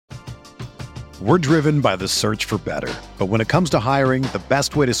We're driven by the search for better. But when it comes to hiring, the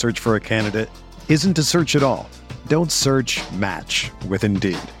best way to search for a candidate isn't to search at all. Don't search, match with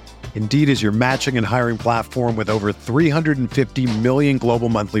Indeed. Indeed is your matching and hiring platform with over 350 million global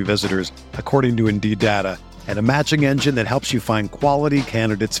monthly visitors, according to Indeed data, and a matching engine that helps you find quality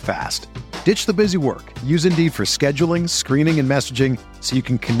candidates fast. Ditch the busy work. Use Indeed for scheduling, screening, and messaging so you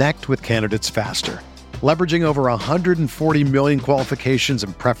can connect with candidates faster. Leveraging over 140 million qualifications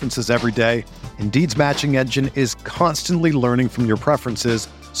and preferences every day, Indeed's matching engine is constantly learning from your preferences,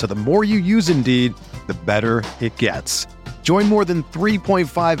 so the more you use Indeed, the better it gets. Join more than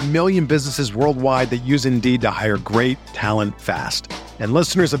 3.5 million businesses worldwide that use Indeed to hire great talent fast. And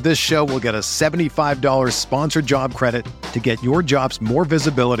listeners of this show will get a $75 sponsored job credit to get your jobs more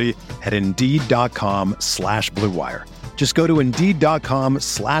visibility at Indeed.com/Blue Wire. Just go to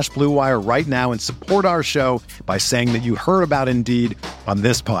Indeed.com/Blue Wire right now and support our show by saying that you heard about Indeed on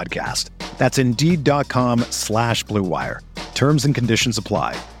this podcast. That's Indeed.com/Blue Wire. Terms and conditions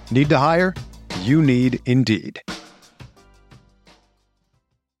apply. Need to hire? You need Indeed.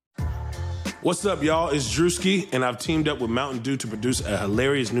 What's up, y'all? It's Drewski, and I've teamed up with Mountain Dew to produce a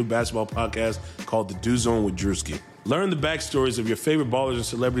hilarious new basketball podcast called The Dew Zone with Drewski. Learn the backstories of your favorite ballers and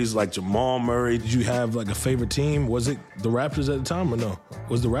celebrities like Jamal Murray. Did you have like a favorite team? Was it the Raptors at the time or no?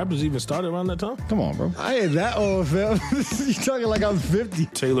 Was the Raptors even started around that time? Come on, bro. I ain't that old, fam. You talking like I'm 50.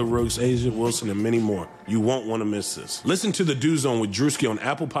 Taylor Rooks, Asia Wilson, and many more. You won't want to miss this. Listen to The Dew Zone with Drewski on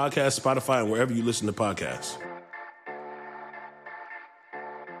Apple Podcasts, Spotify, and wherever you listen to podcasts.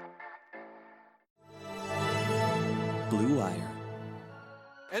 Blue Wire.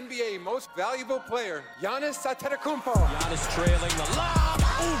 NBA Most Valuable Player, Giannis Antetokounmpo. Giannis trailing the lob.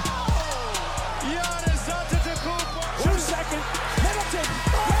 Giannis Antetokounmpo. 2 second. Middleton.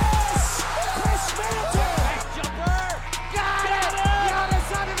 Yes! Chris Middleton. Jumper. Got it. Giannis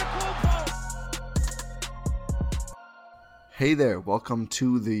Antetokounmpo. Hey there, welcome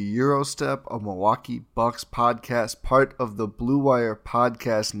to the Eurostep, a Milwaukee Bucks podcast, part of the Blue Wire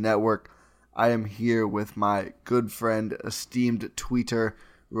Podcast Network. I am here with my good friend, esteemed tweeter,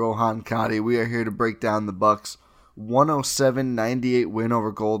 Rohan Kadi. We are here to break down the Bucks' 107-98 win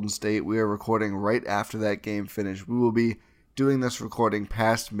over Golden State. We are recording right after that game finished. We will be doing this recording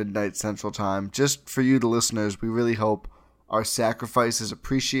past midnight Central Time. Just for you, the listeners, we really hope our sacrifice is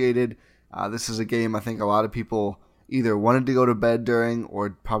appreciated. This is a game I think a lot of people either wanted to go to bed during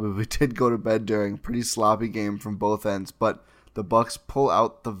or probably did go to bed during. Pretty sloppy game from both ends, but the Bucks pull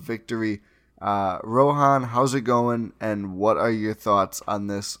out the victory. Rohan, how's it going, and what are your thoughts on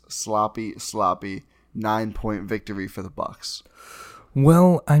this sloppy 9-point victory for the Bucks?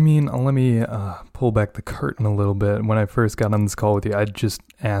 Well, I mean, let me pull back the curtain a little bit. When I first got on this call with you, I just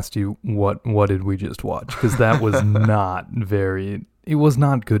asked you what did we just watch, because that was it was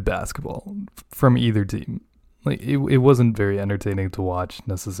not good basketball from either team. Like it wasn't very entertaining to watch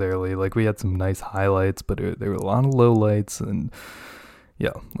necessarily. Like we had some nice highlights, but there were a lot of lowlights, and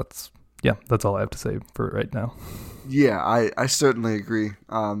that's all I have to say for right now. Yeah, I certainly agree.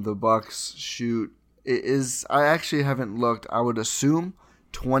 The Bucks shoot I actually haven't looked. I would assume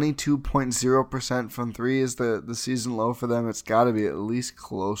 22.0% from three is the season low for them. It's got to be at least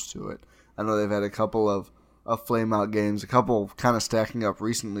close to it. I know they've had a couple of flame out games, a couple kind of stacking up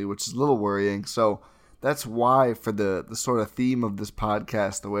recently, which is a little worrying. So that's why for the sort of theme of this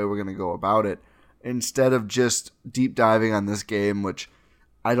podcast, the way we're going to go about it, instead of just deep diving on this game, which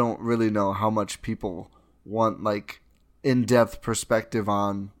I don't really know how much people want like in-depth perspective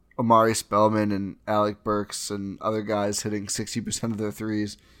on Amari Spellman and Alec Burks and other guys hitting 60% of their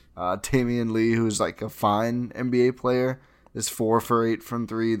threes. Damian Lee, who's like a fine NBA player, is 4 for 8 from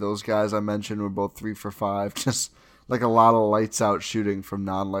three. Those guys I mentioned were both 3 for 5. Just like a lot of lights out shooting from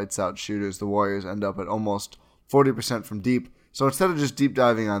non-lights out shooters. The Warriors end up at almost 40% from deep. So instead of just deep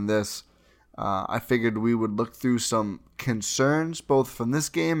diving on this, I figured we would look through some concerns both from this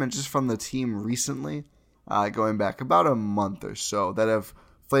game and just from the team recently, going back about a month or so, that have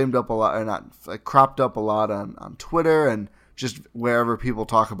flamed up a lot, or not, like cropped up a lot on Twitter and just wherever people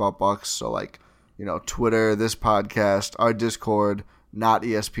talk about Bucks. So like, Twitter, this podcast, our Discord, not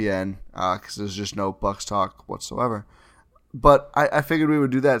ESPN, because there's just no Bucks talk whatsoever. But I figured we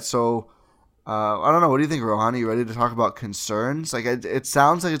would do that. So I don't know. What do you think, Rohan? Are you ready to talk about concerns? Like it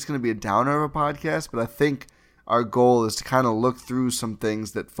sounds like it's going to be a downer of a podcast, but I think our goal is to kind of look through some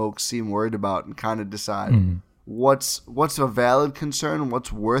things that folks seem worried about and kind of decide what's a valid concern,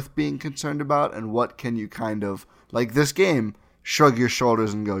 what's worth being concerned about, and what can you kind of, like this game, shrug your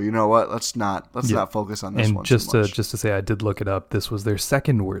shoulders and go, you know what? Let's not focus on this and one. just too much. just to say, I did look it up. This was their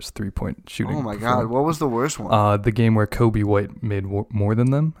second worst 3-point shooting. Oh my God! What was the worst one? The game where Kobe White made more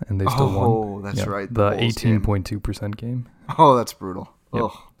than them, and they still won. Oh, that's right. The 18.2% game. Oh, that's brutal. Yep.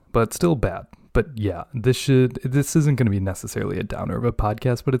 Ugh. But still bad. But yeah, this isn't going to be necessarily a downer of a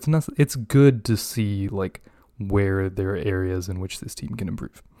podcast, but it's good to see like where there are areas in which this team can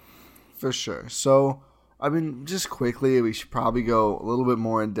improve. For sure. So, I mean, just quickly, we should probably go a little bit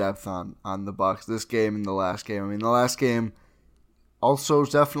more in depth on the Bucks, this game and the last game. I mean, the last game also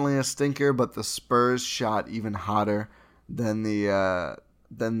definitely a stinker, but the Spurs shot even hotter than the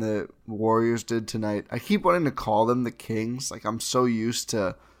Warriors did tonight. I keep wanting to call them the Kings. Like, I'm so used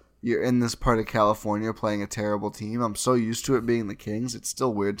to you're in this part of California playing a terrible team. I'm so used to it being the Kings. It's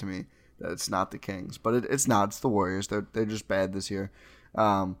still weird to me that it's not the Kings, but it's not. It's the Warriors. They're just bad this year.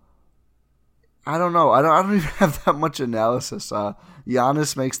 I don't know. I don't even have that much analysis.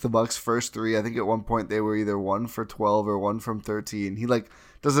 Giannis makes the Bucks' first three. I think at one point they were either 1 for 12 or 1 from 13. He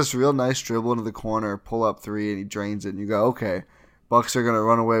does this real nice dribble into the corner, pull up three, and he drains it. And you go, okay, Bucks are gonna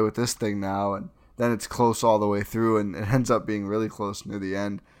run away with this thing now. And then it's close all the way through, and it ends up being really close near the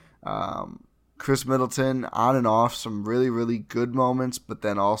end. Chris Middleton on and off, some really, really good moments, but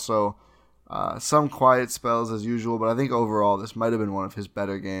then also some quiet spells as usual. But I think overall this might have been one of his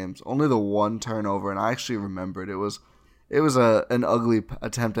better games. Only the one turnover, and I actually remembered it was an ugly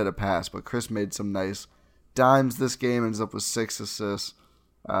attempt at a pass, but Chris made some nice dimes this game, ends up with 6 assists.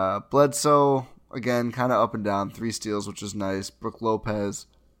 Bledsoe, again, kind of up and down, 3 steals, which is nice. Brook Lopez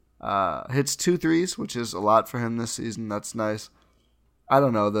hits 2 threes, which is a lot for him this season. That's nice. I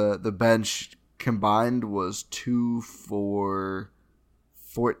don't know, the bench combined was 2 for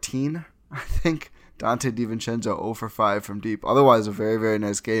 14, I think. Dante DiVincenzo 0 for 5 from deep. Otherwise, a very, very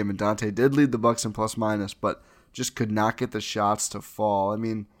nice game, and Dante did lead the Bucks in plus-minus, but just could not get the shots to fall. I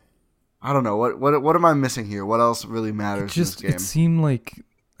mean, I don't know. What am I missing here? What else really matters in this game? It seemed like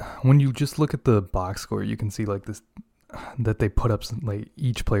when you just look at the box score, you can see like this that they put up like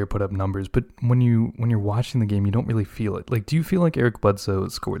each player put up numbers, but when you're watching the game, you don't really feel it. Like, do you feel like Eric Bledsoe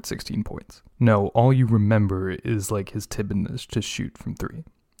scored 16 points? No, all you remember is like his timidness to shoot from 3.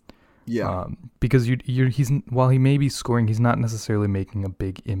 Yeah, because he's while he may be scoring, he's not necessarily making a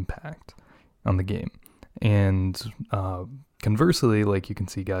big impact on the game. And conversely, like you can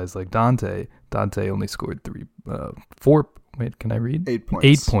see guys like Dante only scored 4. Wait, can I read? 8 points.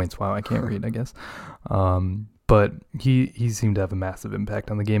 8 points. Wow, I can't read, I guess. But he seemed to have a massive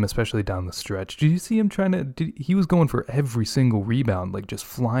impact on the game, especially down the stretch. Did you see him he was going for every single rebound, like just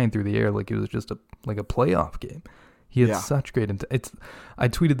flying through the air like it was just a playoff game. He had such great I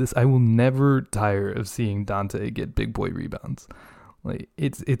tweeted this, I will never tire of seeing Dante get big boy rebounds. Like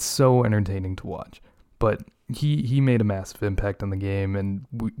it's so entertaining to watch. But he made a massive impact on the game, and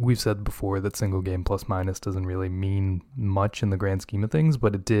we've said before that single game plus minus doesn't really mean much in the grand scheme of things,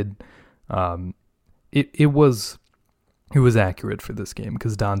 but it did. It was accurate for this game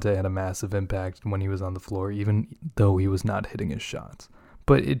because Dante had a massive impact when he was on the floor, even though he was not hitting his shots.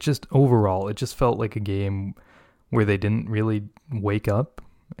 But it just felt like a game where they didn't really wake up,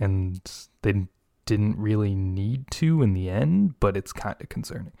 and they didn't really need to in the end, but it's kind of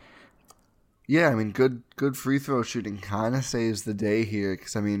concerning. Yeah, I mean, good free throw shooting kind of saves the day here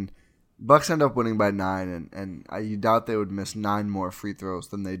because, I mean, Bucks end up winning by 9, and you doubt they would miss 9 more free throws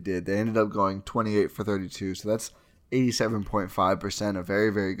than they did. They ended up going 28 for 32, so that's 87.5%, a very,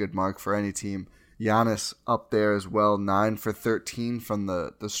 very good mark for any team. Giannis up there as well, 9 for 13 from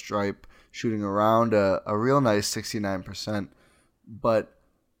the stripe, shooting around a real nice 69%. But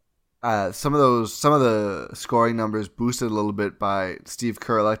some of the scoring numbers boosted a little bit by Steve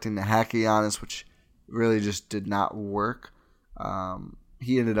Kerr electing to hack Giannis, which really just did not work.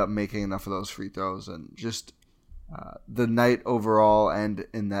 He ended up making enough of those free throws, and just the night overall and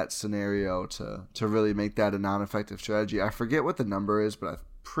in that scenario to really make that a non-effective strategy. I forget what the number is, but I'm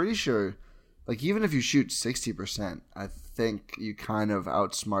pretty sure, like, even if you shoot 60%, I think you kind of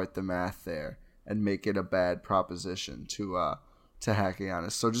outsmart the math there and make it a bad proposition to hack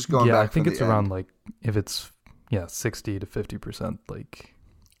Giannis. So just going back, I think it's around like if it's 60 to 50%,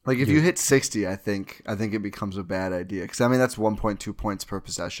 like if you hit 60, I think it becomes a bad idea because I mean that's 1.2 points per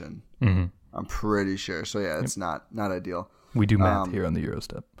possession. Mm-hmm. I'm pretty sure. So yeah, it's not ideal. We do math here on the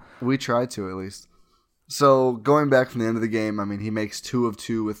Eurostep. We try to at least. So going back from the end of the game, I mean he makes 2 of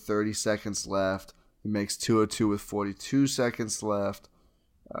 2 with 30 seconds left. He makes 2 of 2 with 42 seconds left.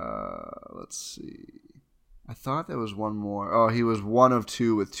 Let's see. I thought there was one more. Oh, he was 1 of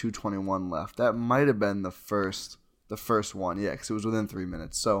 2 with 2:21 left. That might have been the first one, yeah, because it was within 3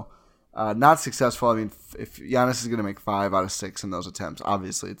 minutes. So Not successful. I mean, if Giannis is going to make 5 out of 6 in those attempts,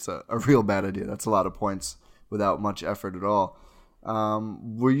 obviously it's a real bad idea. That's a lot of points without much effort at all.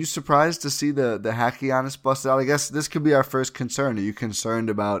 Were you surprised to see the hacky Giannis busted out? I guess this could be our first concern. Are you concerned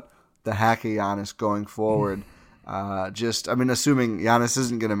about the hacky Giannis going forward? Assuming Giannis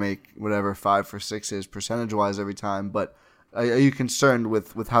isn't going to make whatever 5 for 6 is percentage-wise every time, but are you concerned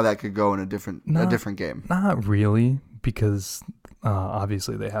with how that could go in a different game? Not really, because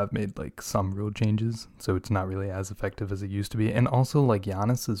obviously they have made like some rule changes, so it's not really as effective as it used to be. And also, like,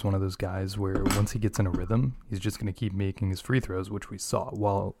 Giannis is one of those guys where once he gets in a rhythm, he's just going to keep making his free throws, which we saw.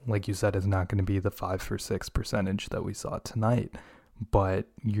 While, like you said, it's not going to be the 5 for 6 percentage that we saw tonight, but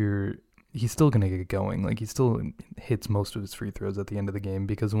he's still going to get going. Like, he still hits most of his free throws at the end of the game,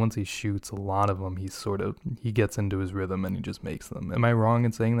 because once he shoots a lot of them, he gets into his rhythm and he just makes them. Am I wrong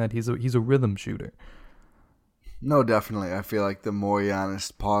in saying that? He's a rhythm shooter. No, definitely. I feel like the more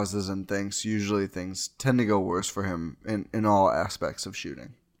Giannis pauses and thinks, usually things tend to go worse for him in all aspects of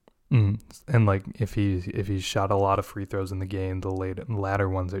shooting. And like if he shot a lot of free throws in the game, the latter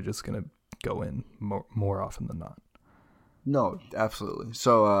ones are just going to go in more often than not. No, absolutely.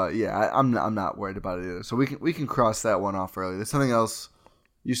 So I'm not worried about it either. So we can cross that one off early. There's something else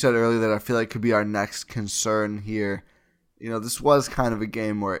you said earlier that I feel like could be our next concern here. You know, this was kind of a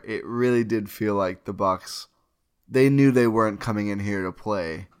game where it really did feel like the Bucks, they knew they weren't coming in here to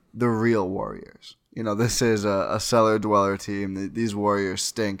play the real Warriors. You know, this is a cellar dweller team. These Warriors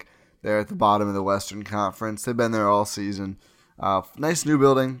stink. They're at the bottom of the Western Conference. They've been there all season. Nice new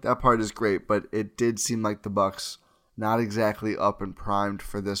building. That part is great, but it did seem like the Bucks not exactly up and primed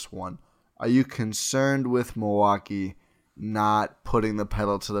for this one. Are you concerned with Milwaukee not putting the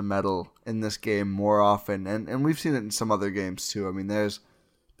pedal to the metal in this game more often? And we've seen it in some other games too. I mean, there's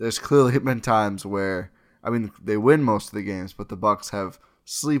clearly been times where, I mean, they win most of the games, but the Bucks have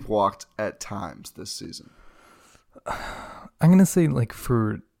sleepwalked at times this season. I'm going to say, like,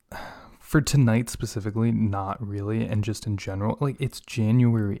 for tonight specifically, not really, and just in general, like, it's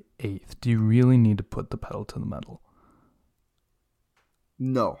January 8th. Do you really need to put the pedal to the metal?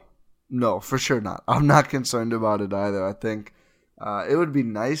 No, for sure not. I'm not concerned about it either. I think it would be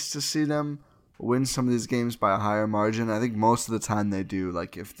nice to see them win some of these games by a higher margin. I think most of the time they do.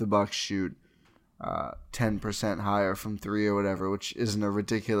 Like, if the Bucks shoot 10% higher from 3 or whatever, which isn't a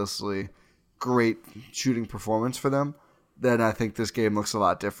ridiculously great shooting performance for them, then I think this game looks a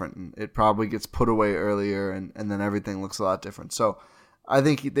lot different. And it probably gets put away earlier, and then everything looks a lot different. So I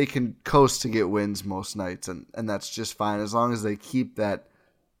think they can coast to get wins most nights, and that's just fine as long as they keep that.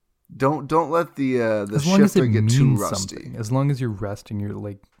 Don't let the shifter get too rusty. Something. As long as you're resting, you're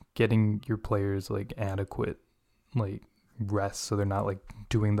like getting your players like adequate like rest, so they're not like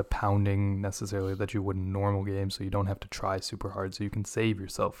doing the pounding necessarily that you would in normal games, so you don't have to try super hard, so you can save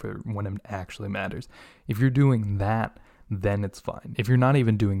yourself for when it actually matters. If you're doing that, then it's fine. If you're not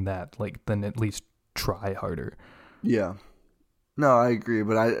even doing that, like, then at least try harder. Yeah. No, I agree,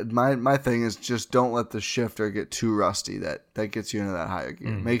 but my thing is just don't let the shifter get too rusty. That gets you into that higher gear.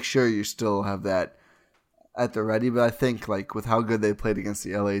 Make sure you still have that at the ready, but I think, like, with how good they played against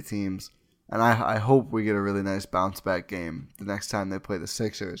the LA teams, and I hope we get a really nice bounce back game the next time they play the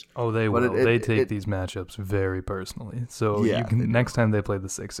Sixers. Oh, they will. They take these matchups very personally. So yeah, next time they play the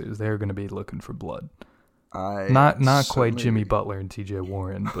Sixers, they're going to be looking for blood. Not quite Jimmy Butler and TJ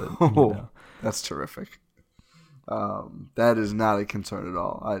Warren, but you know. That's terrific. That is not a concern at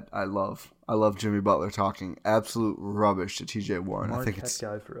all. I love Jimmy Butler talking absolute rubbish to TJ Warren. I think it's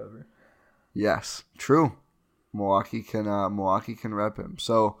guy forever. Yes, true. Milwaukee can rep him.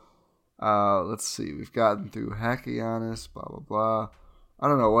 So let's see. We've gotten through hacky Giannis, blah blah blah. I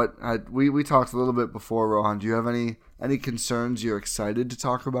don't know what we talked a little bit before, Rohan. Do you have any concerns you're excited to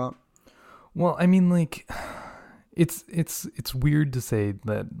talk about? Well, I mean, like, it's weird to say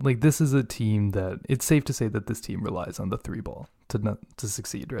that, like, this is a team that it's safe to say that this team relies on the 3-ball to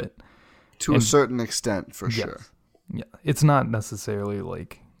succeed, right? To a certain extent, for sure. Yeah, it's not necessarily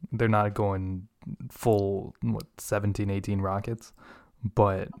like they're not going full 17, 18 Rockets,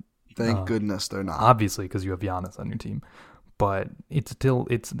 but thank goodness they're not. Obviously, because you have Giannis on your team, but it's still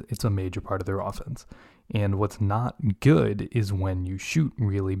it's a major part of their offense. And what's not good is when you shoot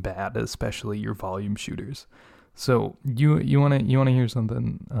really bad, especially your volume shooters. So you want to hear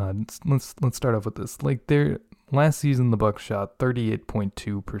something? Let's start off with this. Like, last season, the Bucks shot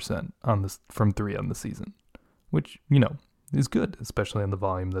 38.2% from 3 on the season, which, you know, is good, especially on the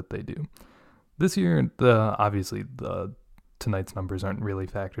volume that they do. This year, obviously tonight's numbers aren't really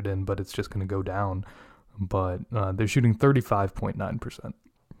factored in, but it's just going to go down. But they're shooting 35.9%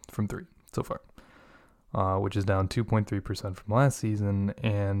 from 3 so far. Which is down 2.3% from last season,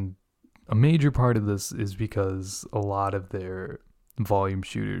 and a major part of this is because a lot of their volume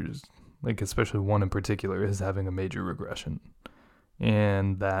shooters, like especially one in particular, is having a major regression.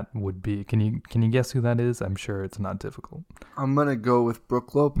 And that would be, can you guess who that is? I'm sure it's not difficult. I'm going to go with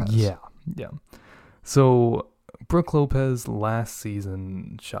Brook Lopez. Yeah. So Brook Lopez last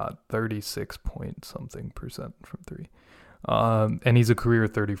season shot 36 point something percent from three. And he's a career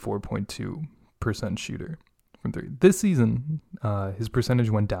 34.2% shooter from three. This season, his percentage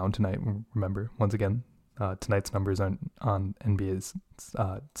went down tonight. Remember, once again, tonight's numbers aren't on NBA's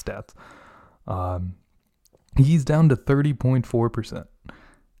stats. He's down to 30.4%.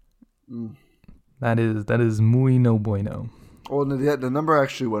 That is muy no bueno. Well, the number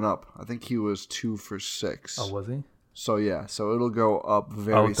actually went up. I think he was 2 for 6. Oh, was he? So yeah, so it'll go up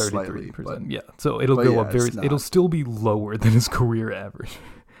very 33%. slightly. But, yeah, so it'll go up very. It'll still be lower than his career average.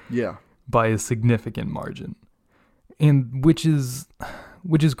 Yeah, by a significant margin, and which is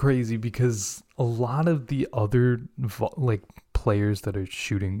crazy because a lot of the other players that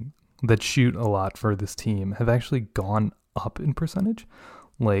shoot a lot for this team have actually gone up in percentage.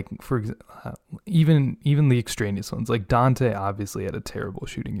 Like for example, even the extraneous ones, like Dante obviously had a terrible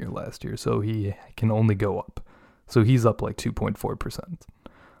shooting year last year, so he can only go up. So he's up like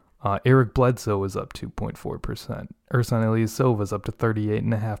 2.4%. Eric Bledsoe is up 2.4%. Ersan Ilyasova up to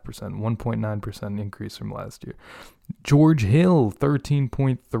 38.5%, 1.9% increase from last year. George Hill,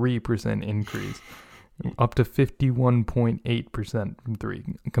 13.3% increase, up to 51.8% from three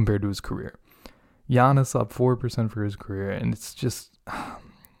compared to his career. Giannis up 4% for his career, and it's just,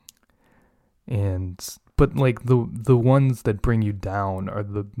 but like the ones that bring you down are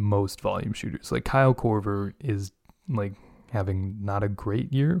the most volume shooters. Like Kyle Korver is like having not a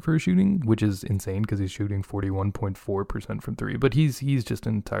great year for shooting, which is insane because he's shooting 41.4% from three, but he's just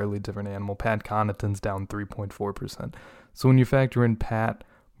an entirely different animal. Pat Connaughton's down 3.4%. So when you factor in Pat,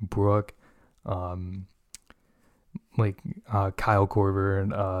 Brooke, Kyle Korver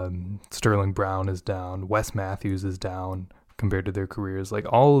and Sterling Brown is down, Wes Matthews is down compared to their careers. Like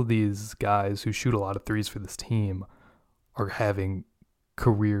all of these guys who shoot a lot of threes for this team are having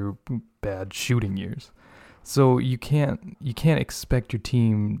career bad shooting years. So you can't expect your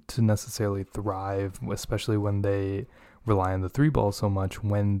team to necessarily thrive, especially when they rely on the three ball so much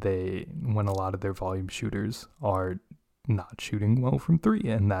when a lot of their volume shooters are not shooting well from three,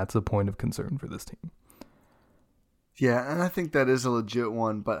 and that's a point of concern for this team. Yeah, and I think that is a legit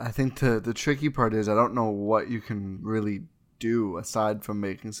one, but I think the tricky part is I don't know what you can really do aside from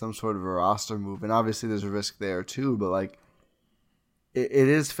making some sort of a roster move, and obviously there's a risk there too, but like it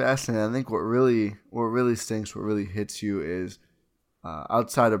is fascinating. I think what really stinks, what really hits you is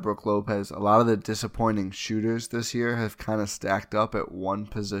outside of Brook Lopez, a lot of the disappointing shooters this year have kind of stacked up at one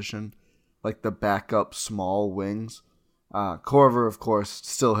position, like the backup small wings. Korver, of course,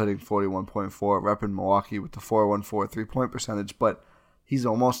 still hitting 41.4, repping Milwaukee with the 414 3-point percentage, but he's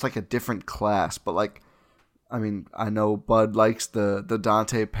almost like a different class. But like, I mean, I know Bud likes the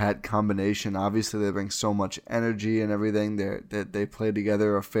Dante Pat combination. Obviously, they bring so much energy and everything. They play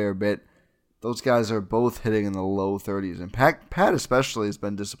together a fair bit. Those guys are both hitting in the low 30s, and Pat especially has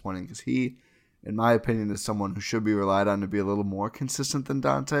been disappointing because he, in my opinion, is someone who should be relied on to be a little more consistent than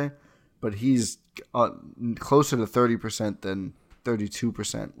Dante. But he's closer to 30% than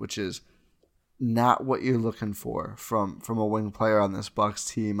 32%, which is not what you're looking for from a wing player on this Bucks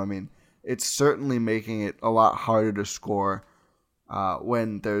team. I mean, it's certainly making it a lot harder to score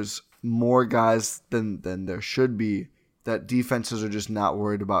when there's more guys than there should be that defenses are just not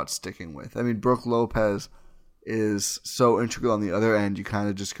worried about sticking with. I mean, Brook Lopez is so integral on the other end. You kind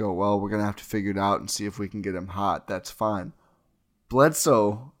of just go, well, we're going to have to figure it out and see if we can get him hot. That's fine.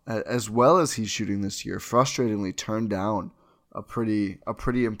 Bledsoe, as well as he's shooting this year, frustratingly turned down a pretty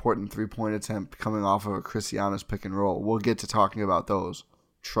important 3-point attempt coming off of a Chris Giannis pick and roll. We'll get to talking about those.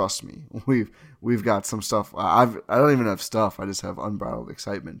 Trust me, we've got some stuff. I don't even have stuff. I just have unbridled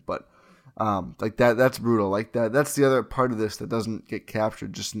excitement. But like that's brutal. Like that's the other part of this that doesn't get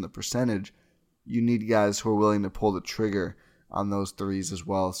captured just in the percentage. You need guys who are willing to pull the trigger on those threes as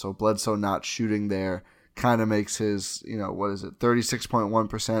well. So Bledsoe not shooting there kind of makes his,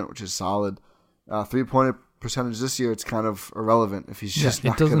 36.1%, which is solid. 3-point percentage this year, it's kind of irrelevant if he's just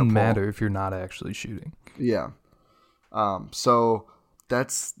not going to pull. It doesn't matter if you're not actually shooting. Yeah. So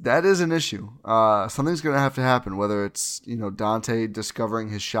that is an issue. Something's going to have to happen, whether it's, Dante discovering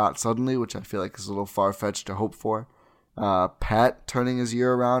his shot suddenly, which I feel like is a little far-fetched to hope for. Pat turning his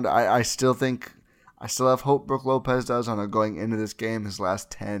year around. I still have hope Brook Lopez does on going into this game. His last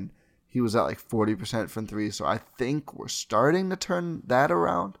 10, he was at like 40% from three, so I think we're starting to turn that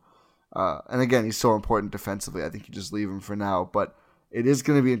around. And again, he's so important defensively. I think you just leave him for now. But it is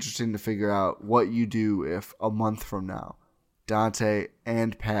going to be interesting to figure out what you do if a month from now Dante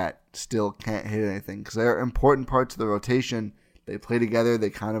and Pat still can't hit anything, because they're important parts of the rotation. They play together. They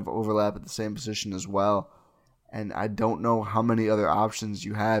kind of overlap at the same position as well. And I don't know how many other options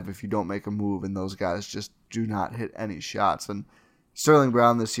you have if you don't make a move and those guys just do not hit any shots. And Sterling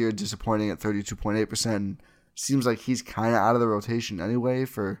Brown this year disappointing at 32.8%. Seems like he's kind of out of the rotation anyway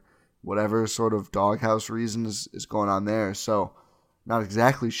for whatever sort of doghouse reason is going on there. So not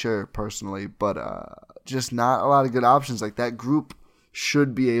exactly sure personally, but just not a lot of good options. Like, that group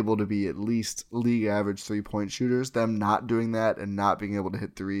should be able to be at least league average 3-point shooters. Them not doing that and not being able to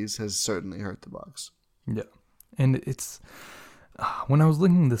hit threes has certainly hurt the Bucks. Yeah. And it's, when I was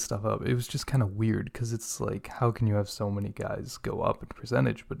looking this stuff up, it was just kind of weird, because it's like, how can you have so many guys go up in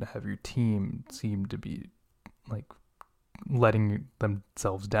percentage, but have your team seem to be like letting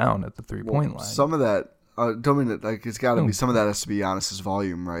themselves down at the 3-point line? Some of that, don't mean it, like, it's got to be, some of that has to be Giannis's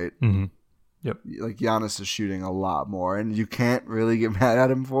volume, right? Mm-hmm. Yep. Like, Giannis is shooting a lot more, and you can't really get mad at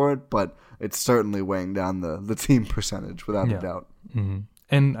him for it, but it's certainly weighing down the team percentage without a doubt. Mm-hmm.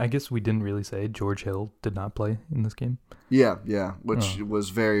 And I guess we didn't really say George Hill did not play in this game. Yeah, which was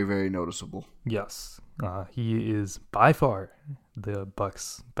very, very noticeable. Yes. He is by far the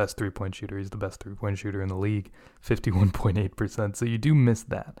Bucks' best 3-point shooter. He's the best 3-point shooter in the league, 51.8%. So you do miss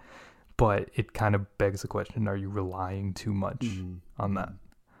that. But it kind of begs the question, are you relying too much on that?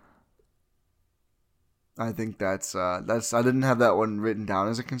 I think that's I didn't have that one written down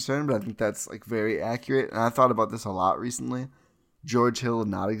as a concern, but I think that's like very accurate. And I thought about this a lot recently. George Hill,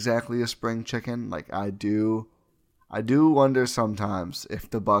 not exactly a spring chicken. Like, I do wonder sometimes if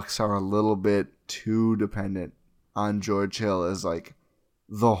the Bucks are a little bit too dependent on George Hill as like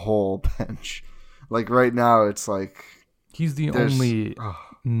the whole bench. Like, right now, it's like he's the only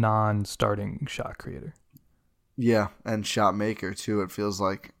non-starting shot creator. Yeah, and shot maker too. It feels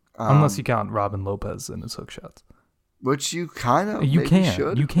like, unless you count Robin Lopez and his hook shots, which you kind of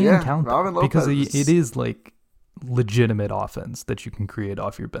should. You can count Robin that, Lopez, because it is like legitimate offense that you can create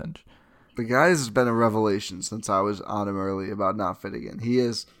off your bench. The guy has been a revelation since I was on him early about not fitting in.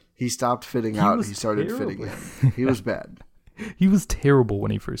 He stopped fitting out. He started fitting in. He was bad. He was terrible when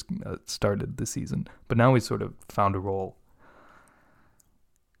he first started the season, but now he's sort of found a role.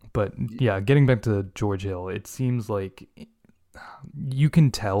 But yeah, getting back to George Hill, it seems like you can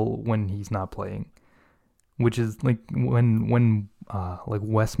tell when he's not playing, which is like when like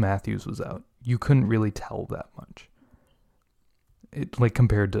Wes Matthews was out, you couldn't really tell that much. It, like,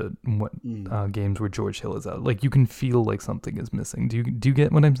 compared to what games where George Hill is out, like, you can feel like something is missing. Do you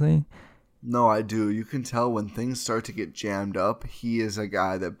get what I'm saying? No, I do. You can tell when things start to get jammed up. He is a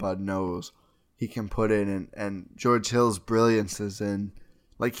guy that Bud knows he can put in, and George Hill's brilliance is in,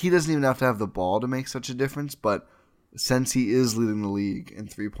 like, he doesn't even have to have the ball to make such a difference, but since he is leading the league in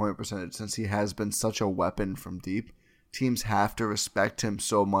 3-point percentage, since he has been such a weapon from deep, teams have to respect him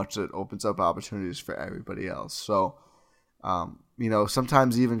so much that it opens up opportunities for everybody else. So,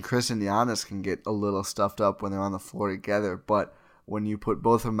 sometimes even Chris and Giannis can get a little stuffed up when they're on the floor together, but when you put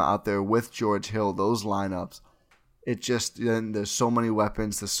both of them out there with George Hill, those lineups, then there's so many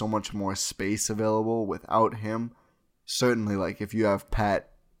weapons, there's so much more space available without him. Certainly, like, if you have Pat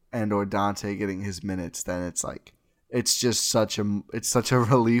and or Dante getting his minutes, then it's like, it's such a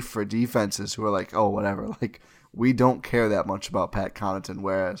relief for defenses who are like, oh, whatever, like, we don't care that much about Pat Connaughton,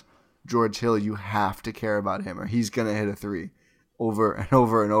 whereas George Hill, you have to care about him, or he's going to hit a three over and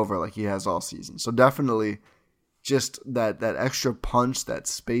over and over like he has all season. So definitely just that extra punch, that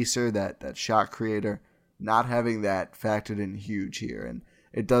spacer, that shot creator, not having that factored in huge here. And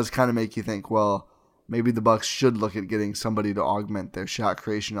it does kind of make you think, well, maybe the Bucks should look at getting somebody to augment their shot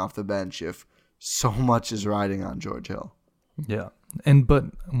creation off the bench if so much is riding on George Hill. Yeah. But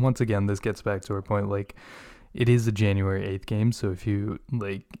once again, this gets back to our point, like, it is a January 8th game, so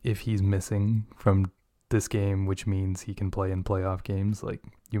if he's missing from this game, which means he can play in playoff games, like,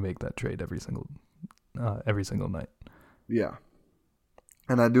 you make that trade every single night. Yeah.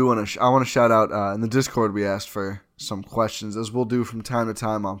 And I want to shout out in the Discord, we asked for some questions, as we'll do from time to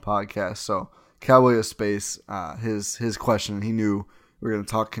time on podcasts. So Cowboy of Space, his question, he knew we were going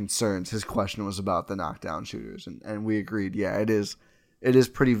to talk concerns. His question was about the knockdown shooters, and we agreed. Yeah, it is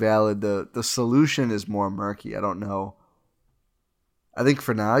pretty valid. The solution is more murky. I don't know. I think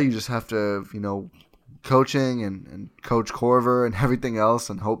for now you just have to, coaching and Coach Corver and everything else,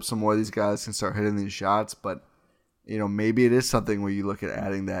 and hope some more of these guys can start hitting these shots. But maybe it is something where you look at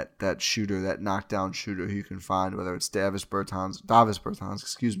adding that shooter, that knockdown shooter who you can find, whether it's Davis Bertans,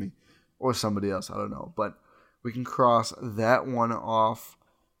 or somebody else. I don't know, but we can cross that one off.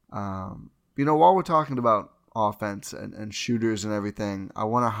 While we're talking about offense and shooters and everything, I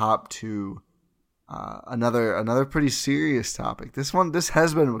want to hop to another pretty serious topic. This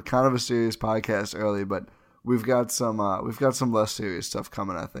has been kind of a serious podcast early, but we've got some less serious stuff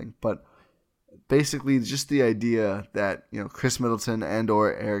coming, I think. But basically, just the idea that Chris Middleton and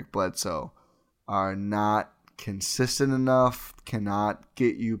or Eric Bledsoe are not consistent enough, cannot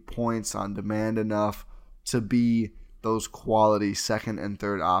get you points on demand enough to be those quality second and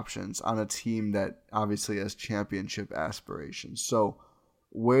third options on a team that obviously has championship aspirations. So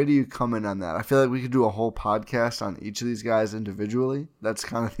where do you come in on that? I feel like we could do a whole podcast on each of these guys individually. That's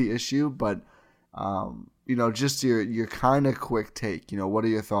kind of the issue, but just your kind of quick take. What are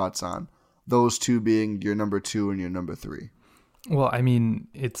your thoughts on those two being your number 2 and your number 3? Well, I mean,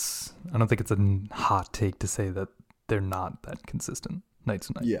 I don't think it's a hot take to say that they're not that consistent night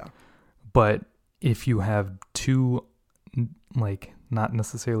to night. Yeah. But if you have two, not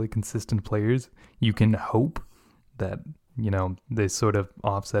necessarily consistent players, you can hope that, they sort of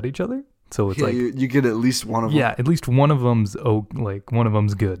offset each other. So it's you get at least one of them. Yeah, at least one of them's one of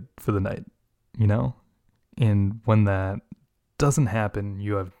them's good for the night, And when that doesn't happen,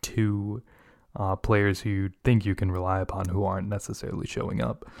 you have two players who you think you can rely upon who aren't necessarily showing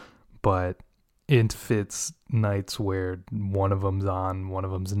up. But it fits nights where one of them's on, one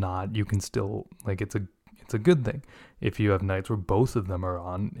of them's not. You can still, it's a good thing. If you have nights where both of them are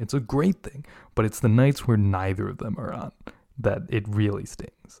on, it's a great thing. But it's the nights where neither of them are on that it really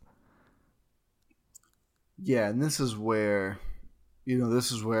stings. Yeah, and this is where the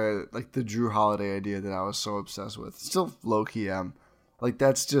Jrue Holiday idea that I was so obsessed with, still low-key am.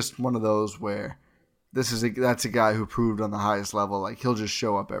 That's just one of those where that's a guy who proved on the highest level, he'll just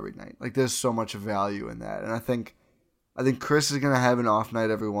show up every night. There's so much value in that. And I think Chris is going to have an off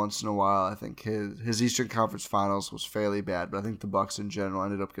night every once in a while. I think his Eastern Conference Finals was fairly bad, but I think the Bucks in general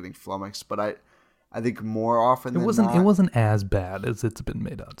ended up getting flummoxed. But I think more often than not, it wasn't as bad as it's been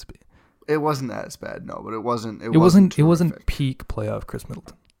made out to be. It wasn't as bad, no, but it wasn't peak playoff Chris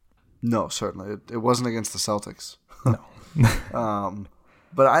Middleton. No, certainly. It wasn't against the Celtics. No.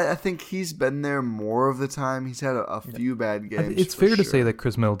 But I think he's been there more of the time. He's had a few bad games. It's fair to say that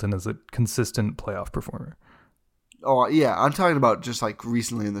Chris Middleton is a consistent playoff performer. Oh, yeah. I'm talking about just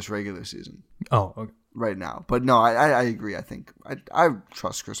recently in this regular season. Oh, okay. Right now. But no, I agree. I think I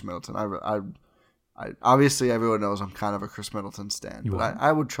trust Chris Middleton. I obviously everyone knows I'm kind of a Chris Middleton stan, but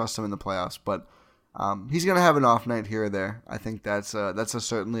I would trust him in the playoffs. But he's going to have an off night here or there. I think that's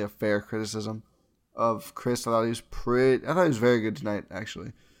certainly a fair criticism of Chris. I thought he was very good tonight,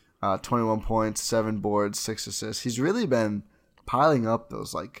 actually. 21 points, 7 boards, 6 assists. He's really been piling up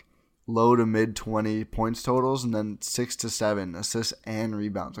those low to mid 20 points totals, and then 6 to 7 assists and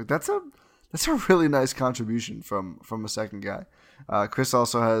rebounds. That's a really nice contribution from a second guy. Chris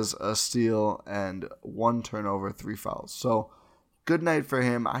also has a steal and 1 turnover, 3 fouls. So good night for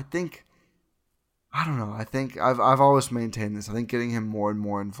him. I think I've always maintained this. I think getting him more and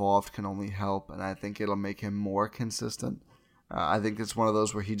more involved can only help, and I think it'll make him more consistent. I think it's one of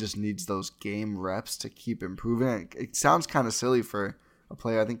those where he just needs those game reps to keep improving. It sounds kind of silly for a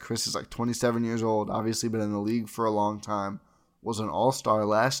player. I think Chris is 27 years old, obviously been in the league for a long time, was an all-star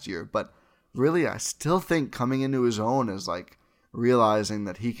last year, but really I still think coming into his own is realizing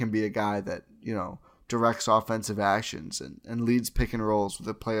that he can be a guy that, directs offensive actions and leads pick and rolls with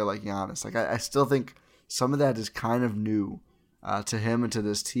a player like Giannis. I still think some of that is kind of new to him and to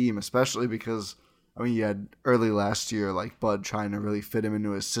this team, especially because, you had early last year, Bud trying to really fit him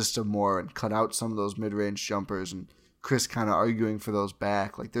into his system more and cut out some of those mid-range jumpers, and Chris kind of arguing for those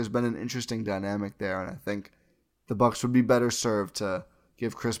back. There's been an interesting dynamic there, and I think the Bucks would be better served to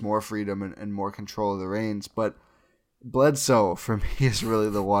give Chris more freedom and more control of the reins. But Bledsoe, for me, is really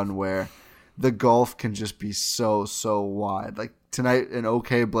the one where the gulf can just be so wide. Tonight, an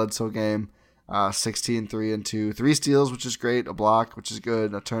okay Bledsoe game, 16, 3 and 2, 3 steals, which is great, a block, which is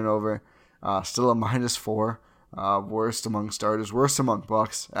good, a turnover, still a -4, worst among starters, worst among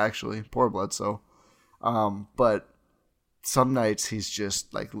Bucks, actually. Poor Bledsoe. But some nights he's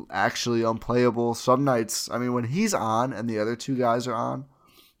just actually unplayable. Some nights, when he's on and the other two guys are on,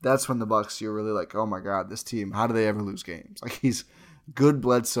 that's when the Bucks, you're really oh my God, this team, how do they ever lose games? He's good.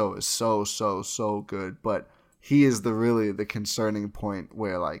 Bledsoe is so good, but he is the concerning point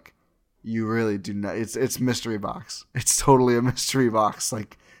where you really do not. It's mystery box. It's totally a mystery box.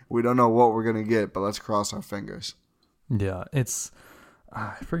 We don't know what we're gonna get, but let's cross our fingers. Yeah, it's.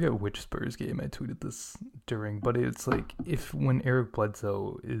 I forget which Spurs game I tweeted this during, but it's when Eric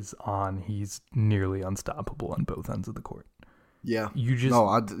Bledsoe is on, he's nearly unstoppable on both ends of the court. Yeah. You just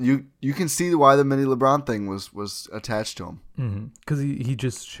you can see why the mini LeBron thing was attached to him. Because he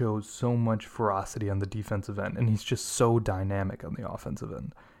just shows so much ferocity on the defensive end, and he's just so dynamic on the offensive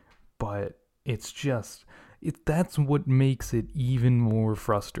end. But it's just that's what makes it even more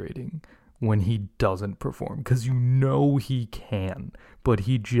frustrating when he doesn't perform, because you know he can, but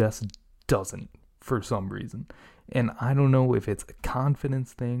he just doesn't for some reason. And I don't know if it's a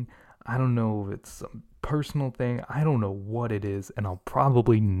confidence thing. I don't know if it's some personal thing. I don't know what it is, and I'll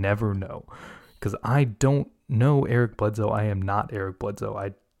probably never know, because I don't know Eric Bledsoe. I am not Eric Bledsoe.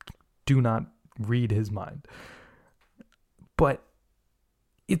 I do not read his mind. But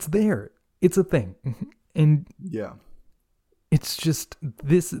it's there. It's a thing. And yeah, it's just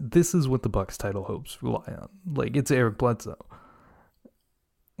this is what the Bucks title hopes rely on. Like, it's Eric Bledsoe,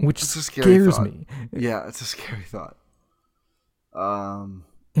 which scares me. Yeah, it's a scary thought. And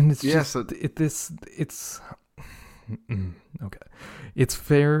it's just it's okay. It's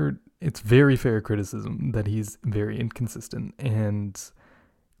fair. It's very fair criticism that he's very inconsistent, and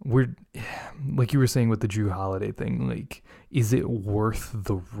we're like you were saying with the Jrue Holiday thing. Like, is it worth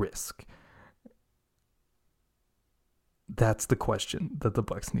the risk? That's the question that the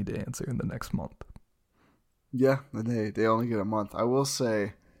Bucks need to answer in the next month. Yeah, and they only get a month. I will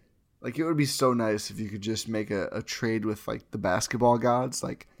say, like, it would be so nice if you could just make a trade with, like, the basketball gods.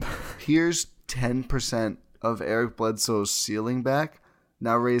 Like, here's 10% of Eric Bledsoe's ceiling back.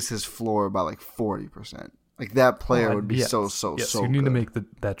 Now raise his floor by, like, 40%. Like, that player would be so you need good. to make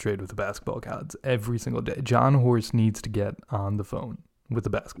that trade with the basketball gods every single day. John Horst needs to get on the phone with the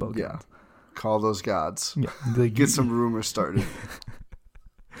basketball gods. Call those gods. Yeah, get some rumors started.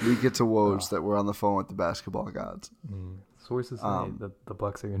 We get to Woj that we're on the phone with the basketball gods. Sources say that the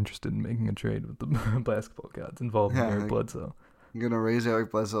Bucks are interested in making a trade with the basketball gods involving Eric Bledsoe. I'm going to raise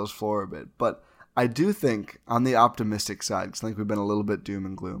Eric Bledsoe's floor a bit. But I do think, on the optimistic side, because I think we've been a little bit doom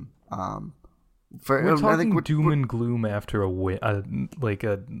and gloom. We're talking doom and gloom after a win,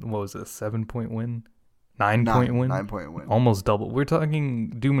 what was it, a 7-point win? 9-point win? 9-point win. Almost double. We're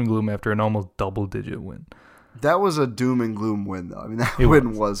talking doom and gloom after an almost double-digit win. That was a doom and gloom win, though. I mean, that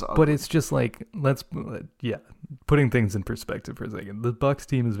win was ugly. But it's just like, putting things in perspective for a second. The Bucks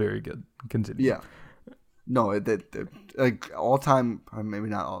team is very good. Continue. Yeah. No, like all-time, maybe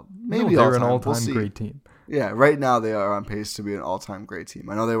not all. Maybe they're an all-time great team. Yeah, right now they are on pace to be an all-time great team.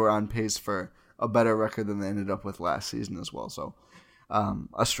 I know they were on pace for a better record than they ended up with last season as well. So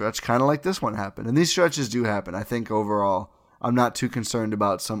a stretch kind of like this one happened. And these stretches do happen. I think overall, I'm not too concerned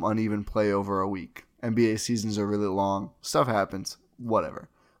about some uneven play over a week. NBA seasons are really long. Stuff happens. Whatever.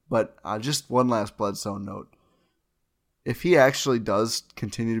 But just one last Bledsoe note. If he actually does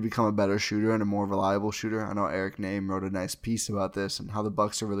continue to become a better shooter and a more reliable shooter, I know Eric Name wrote a nice piece about this and how the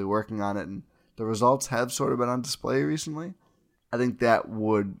Bucks are really working on it, and the results have sort of been on display recently. I think that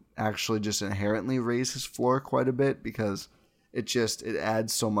would actually just inherently raise his floor quite a bit, because it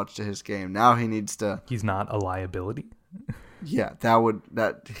adds so much to his game. Now he needs to... He's not a liability? Yeah,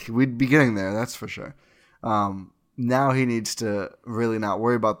 we'd be getting there, that's for sure. Now he needs to really not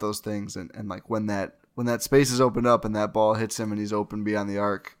worry about those things, and like when that space is opened up and that ball hits him and he's open beyond the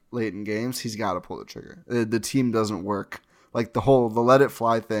arc late in games, he's got to pull the trigger. The team doesn't work. Like the let it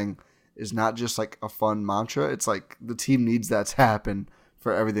fly thing is not just like a fun mantra. It's like the team needs that to happen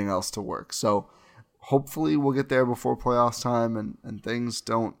for everything else to work. So hopefully we'll get there before playoffs time and things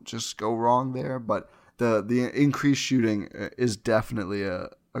don't just go wrong there. But the increased shooting is definitely a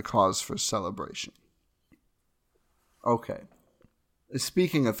cause for celebration. Okay.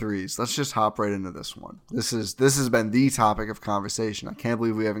 Speaking of threes, let's just hop right into this one. This has been the topic of conversation. I can't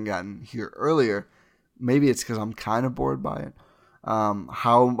believe we haven't gotten here earlier. Maybe it's because I'm kind of bored by it.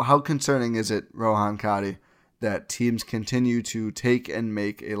 How concerning is it, Rohan Kadi, that teams continue to take and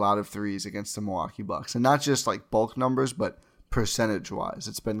make a lot of threes against the Milwaukee Bucks? And not just like bulk numbers, but percentage-wise.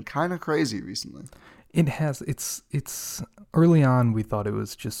 It's been kind of crazy recently. It has. It's early on we thought it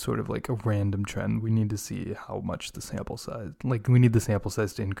was just sort of like a random trend. We need to see how much the sample size, like we need the sample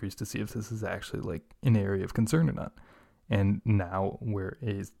size to increase to see if this is actually like an area of concern or not. And now we're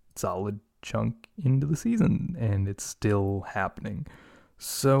a solid chunk into the season and it's still happening.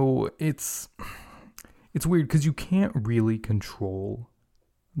 So it's weird because you can't really control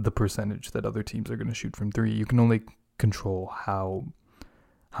the percentage that other teams are going to shoot from three. You can only control how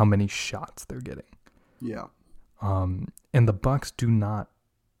many shots they're getting. Yeah. And the Bucks do not,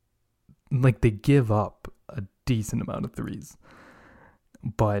 like, they give up a decent amount of threes,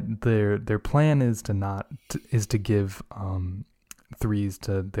 but their plan is to give threes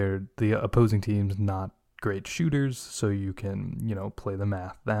to the opposing teams, not great shooters, so you can play the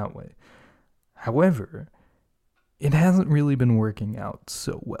math that way. However, it hasn't really been working out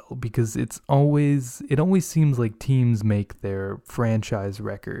so well because it always seems like teams make their franchise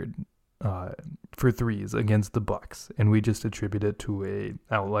record for threes against the Bucks, and we just attribute it to a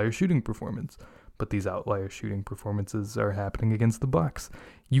outlier shooting performance. But these outlier shooting performances are happening against the Bucks.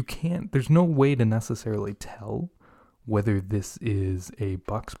 There's no way to necessarily tell whether this is a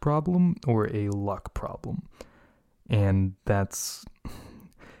Bucks problem or a luck problem. And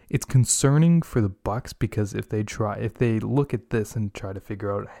it's concerning for the Bucks because if they look at this and try to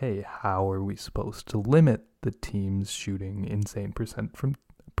figure out, hey, how are we supposed to limit the teams shooting insane percent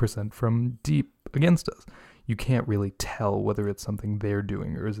from deep against us? You can't really tell whether it's something they're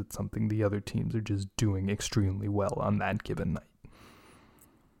doing or is it something the other teams are just doing extremely well on that given night.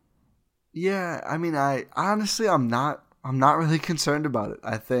 Yeah, I mean, I'm not really concerned about it.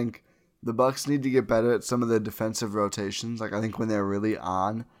 I think the Bucks need to get better at some of the defensive rotations. Like, I think when they're really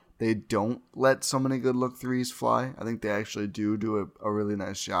on, they don't let so many good look threes fly. I think they actually do a really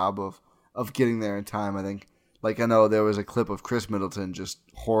nice job of getting there in time. I think, like, I know there was a clip of Chris Middleton, just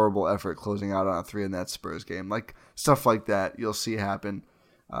horrible effort closing out on a three in that Spurs game. Like, stuff like that you'll see happen,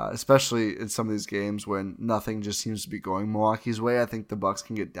 especially in some of these games when nothing just seems to be going Milwaukee's way. I think the Bucks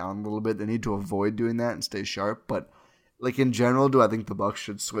can get down a little bit. They need to avoid doing that and stay sharp. But, like, in general, do I think the Bucks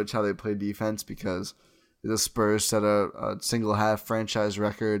should switch how they play defense because the Spurs set a single half franchise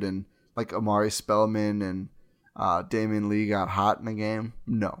record and, like, Amari Spellman and Damian Lee got hot in the game?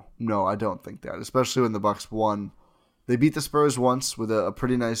 No, I don't think that. Especially when the Bucks won. They beat the Spurs once with a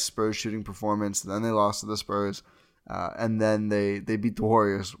pretty nice Spurs shooting performance. Then they lost to the Spurs. And then they beat the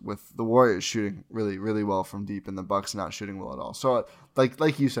Warriors with the Warriors shooting really, really well from deep and the Bucks not shooting well at all. So,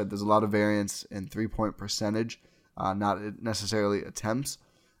 like you said, there's a lot of variance in 3-point percentage, not necessarily attempts.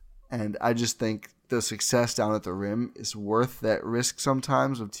 And I just think the success down at the rim is worth that risk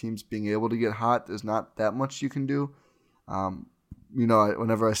sometimes of teams being able to get hot. There's not that much you can do.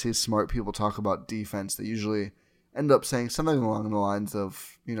 Whenever I see smart people talk about defense, they usually end up saying something along the lines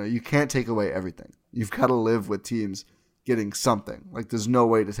of, you can't take away everything. You've got to live with teams getting something. Like, there's no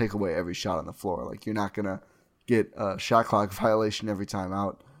way to take away every shot on the floor. Like, you're not going to get a shot clock violation every time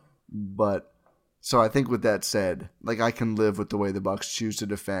out. But so I think with that said, like, I can live with the way the Bucks choose to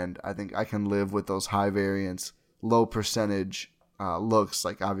defend. I think I can live with those high variance, low percentage looks.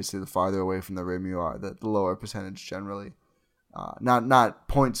 Like, obviously, the farther away from the rim you are, the lower percentage generally. Not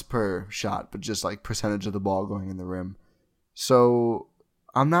points per shot, but just like percentage of the ball going in the rim. So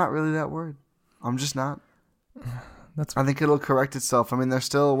I'm not really that worried. I'm just not. I think it'll correct itself. I mean, they're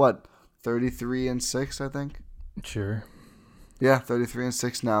still 33-6, I think. Sure. Yeah,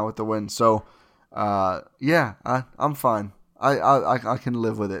 33-6 now with the win. So, I'm fine. I can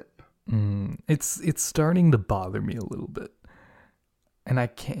live with it. It's starting to bother me a little bit, and I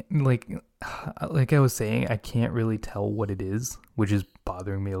can't like I was saying, I can't really tell what it is, which is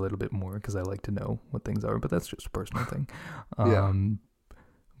bothering me a little bit more because I like to know what things are, but that's just a personal thing.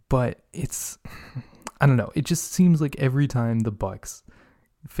 But I don't know. It just seems like every time the Bucks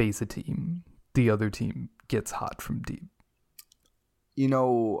face a team, the other team gets hot from deep.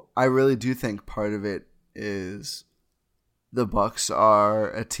 I really do think part of it is the Bucks are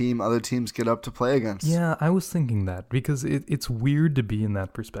a team other teams get up to play against. Yeah, I was thinking that because it's weird to be in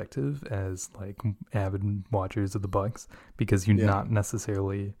that perspective as like avid watchers of the Bucks because you're not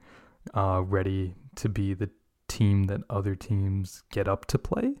necessarily ready to be the team that other teams get up to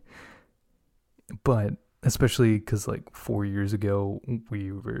play. But especially because like 4 years ago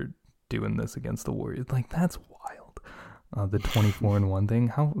we were doing this against the Warriors. Like, that's wild. The 24-1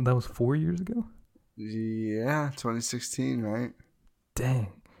 thing. That was 4 years ago? Yeah, 2016, right?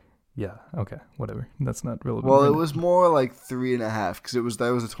 Dang. Yeah, okay, whatever. That's not relevant. Well, it was more like 3.5 because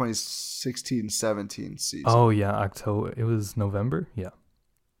that was a 2016-17 season. Oh, yeah, October. It was November? Yeah.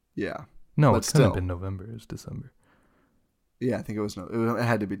 Yeah. No, it couldn't have been November. It was December. Yeah, I think it was. It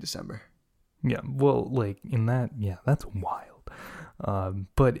had to be December. Yeah, well, like in that, yeah, that's wild.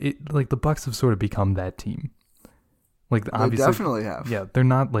 But it like the Bucks have sort of become that team. Like obviously, they definitely have. Yeah, they're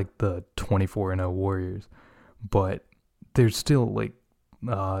not like the 24-0 Warriors, but they're still like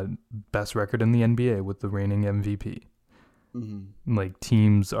best record in the NBA with the reigning MVP. Mm-hmm. Like,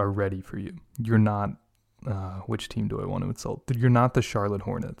 teams are ready for you. You're not. Which team do I want to insult? You're not the Charlotte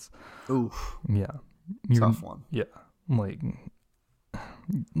Hornets. Oof. Yeah. Tough one. Yeah.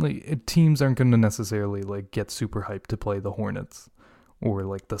 Like teams aren't going to necessarily like get super hyped to play the Hornets or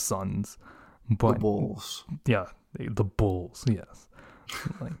like the Suns, but the Bulls. Yeah, the Bulls. Yes,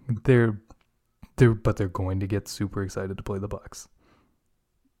 like they're going to get super excited to play the Bucks.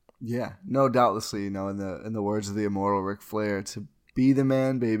 Yeah, no, doubtlessly. In the words of the immortal Ric Flair, to be the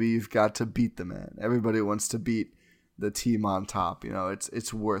man, baby, you've got to beat the man. Everybody wants to beat the team on top.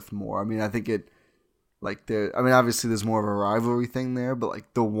 It's worth more. I mean, I think obviously there's more of a rivalry thing there, but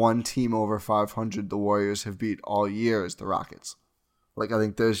like the one team over 500 the Warriors have beat all year is the Rockets. Like I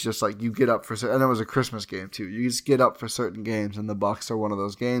think there's just like you get up for and it was a Christmas game too. You just get up for certain games, and the Bucks are one of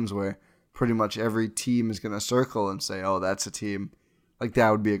those games where pretty much every team is going to circle and say, "Oh, that's a team." Like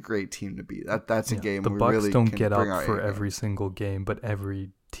that would be a great team to beat. That's a game. The we Bucks really don't can get bring up our for A game. every single game, but every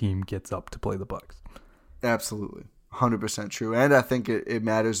team gets up to play the Bucks. Absolutely, 100% true. And I think it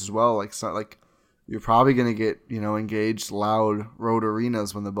matters as well. Like you're probably going to get engaged, loud road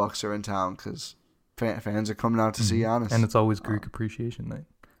arenas when the Bucks are in town because fans are coming out to see Giannis. And it's always Greek Appreciation Night.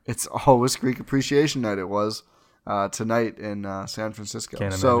 It's always Greek Appreciation Night. It was tonight in San Francisco.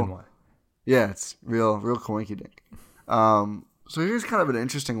 Can't imagine why. Yeah, it's real coinky dink. So here's kind of an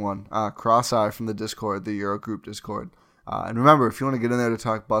interesting one. Cross-Eye from the Discord, the Eurogroup Discord. And remember, if you want to get in there to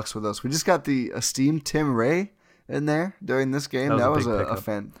talk Bucks with us, we just got the esteemed Tim Ray in there during this game. That was a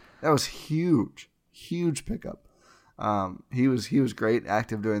fan. That was huge pickup. He was great,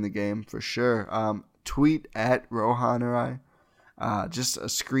 active during the game for sure. Tweet at Rohan just a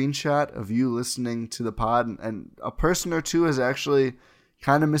screenshot of you listening to the pod, and a person or two has actually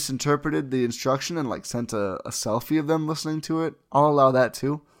kind of misinterpreted the instruction and like sent a selfie of them listening to it. I'll allow that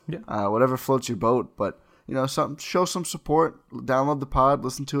too. Yeah. Whatever floats your boat, but show some support. Download the pod,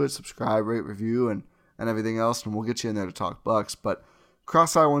 listen to it, subscribe, rate, review, and everything else, and we'll get you in there to talk Bucks. But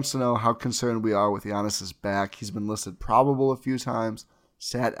Cross-Eye wants to know how concerned we are with Giannis's back. He's been listed probable a few times,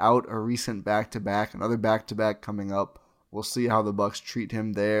 sat out a recent back-to-back, another back-to-back coming up. We'll see how the Bucks treat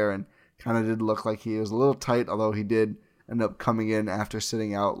him there, and kind of did look like he was a little tight, although he did end up coming in after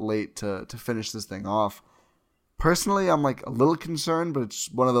sitting out late to finish this thing off. Personally, I'm like a little concerned, but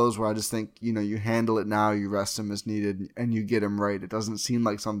it's one of those where I just think, you handle it now, you rest him as needed, and you get him right. It doesn't seem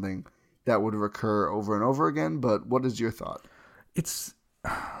like something that would recur over and over again, but what is your thought? It's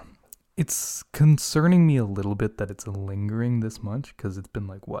concerning me a little bit that it's lingering this much, because it's been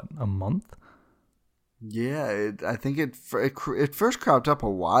like, what, a month? Yeah, I think it first cropped up a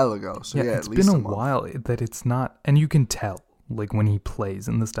while ago. So yeah, it's been a while that it's not, and you can tell, like when he plays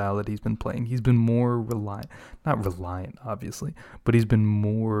in the style that he's been playing, he's been more not reliant, obviously, but he's been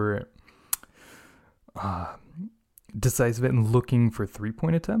more decisive and looking for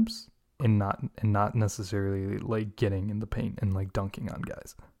 3-point attempts, and not necessarily like getting in the paint and like dunking on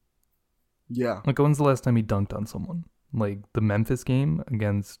guys. Yeah, like when's the last time he dunked on someone? Like the Memphis game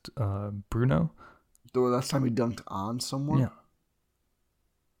against Bruno. The last time he dunked on someone? Yeah.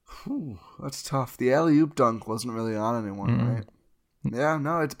 Whew, that's tough. The alley-oop dunk wasn't really on anyone, right? Yeah,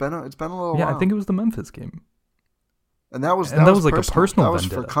 no, it's been a little while. Yeah, I think it was the Memphis game. And that was like a personal That was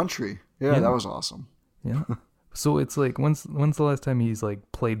vendetta. for country. Yeah, that was awesome. Yeah. So it's like, when's the last time he's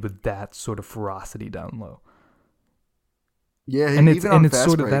like played with that sort of ferocity down low? Yeah, it's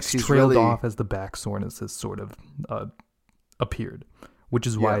sort of that's trailed off as the back soreness has sort of appeared, which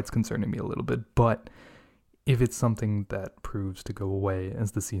is why it's concerning me a little bit. But if it's something that proves to go away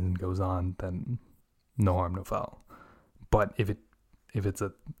as the season goes on, then no harm, no foul. But if it's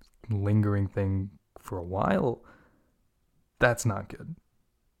a lingering thing for a while, that's not good.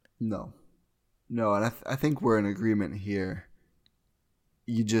 No, and I think we're in agreement here.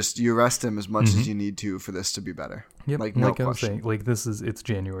 You rest him as much as you need to for this to be better. Yep. Like I was saying, like it's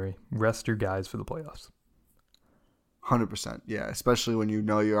January. Rest your guys for the playoffs. 100%, yeah. Especially when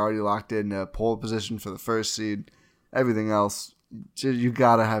you're already locked in a pole position for the first seed. Everything else, you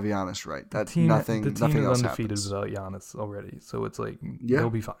gotta have Giannis right. That's nothing. The team nothing is else undefeated happens. without Giannis already, so it's like they'll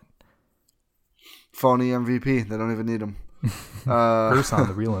be fine. Phony MVP. They don't even need him. Ersan,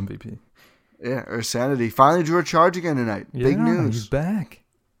 the real MVP. Yeah, Ursanity finally drew a charge again tonight. Big news. He's back.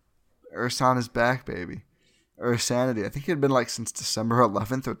 Ursan is back, baby. Ursanity. I think it had been like since December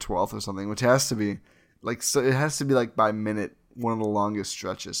 11th or 12th or something, which has to be like, so it has to be like by minute one of the longest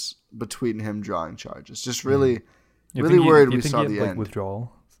stretches between him drawing charges. Just really worried we saw the end.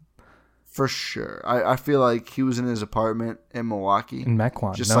 Withdrawal? For sure. I feel like he was in his apartment in Milwaukee. In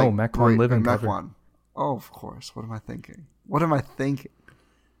Mequon. Mequon living cover. Mequon. Oh, of course. What am I thinking?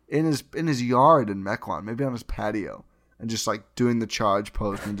 In his yard in Mequon, maybe on his patio, and just like doing the charge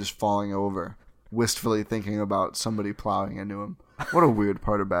post and just falling over, wistfully thinking about somebody plowing into him. What a weird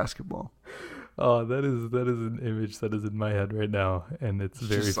part of basketball. Oh, that is an image that is in my head right now, and it's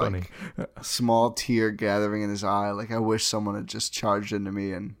very just funny. Like a small tear gathering in his eye. Like, I wish someone had just charged into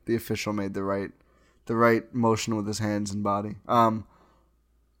me and the official made the right motion with his hands and body.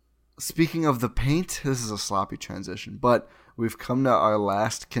 Speaking of the paint, this is a sloppy transition, but we've come to our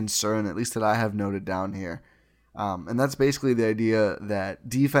last concern, at least that I have noted down here. And that's basically the idea that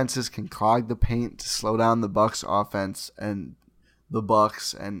defenses can clog the paint to slow down the Bucks offense, and the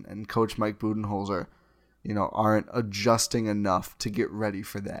Bucks and Coach Mike Budenholzer, aren't adjusting enough to get ready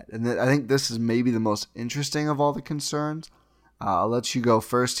for that. And I think this is maybe the most interesting of all the concerns. I'll let you go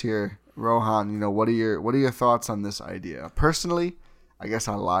first here, Rohan. What are your thoughts on this idea? Personally, I guess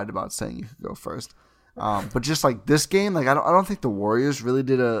I lied about saying you could go first. But just like this game, like I don't think the Warriors really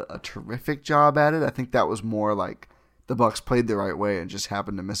did a terrific job at it. I think that was more like the Bucks played the right way and just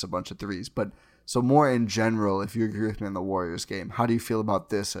happened to miss a bunch of threes. But so more in general, if you agree with me on the Warriors game, how do you feel about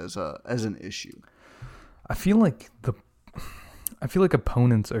this as an issue? I feel like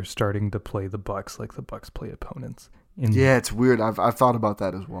opponents are starting to play the Bucks like the Bucks play opponents. Yeah, it's weird. I've thought about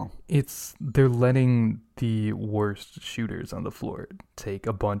that as well. They're letting the worst shooters on the floor take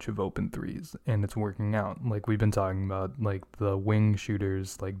a bunch of open threes, and it's working out. Like we've been talking about, like the wing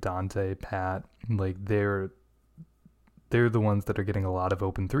shooters, like Dante, Pat, like they're the ones that are getting a lot of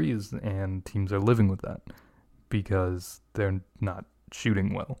open threes, and teams are living with that because they're not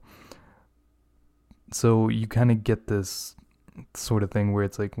shooting well. So you kind of get this sort of thing where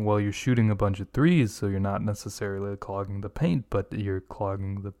it's like, well, you're shooting a bunch of threes, so you're not necessarily clogging the paint, but you're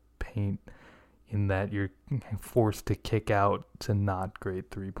clogging the paint in that you're forced to kick out to not great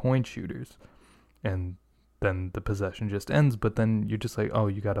 3-point shooters, and then the possession just ends. But then you're just like, oh,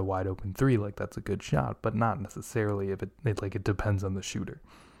 you got a wide open three, like that's a good shot, but not necessarily if it depends on the shooter.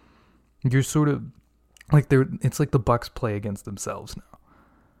 You're sort of like it's like the Bucks play against themselves now.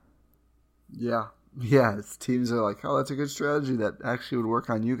 Yeah, teams are like, oh, that's a good strategy that actually would work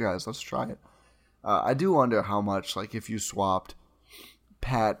on you guys. Let's try it. I do wonder how much, like, if you swapped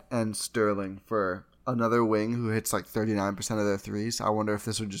Pat and Sterling for another wing who hits like 39% of their threes, I wonder if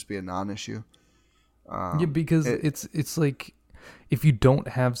this would just be a non-issue. Yeah, because it's like if you don't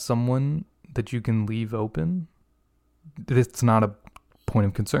have someone that you can leave open, it's not a point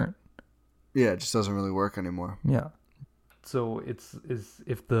of concern. Yeah, it just doesn't really work anymore. Yeah. So it's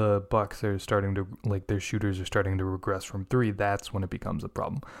if the Bucks are starting to, like, their shooters are starting to regress from three, that's when it becomes a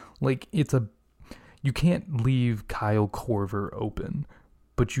problem. Like, you can't leave Kyle Korver open,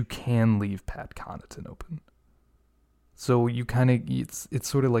 but you can leave Pat Connaughton open. So you kind of, it's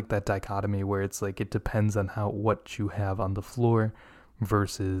sort of like that dichotomy where it's like it depends on what you have on the floor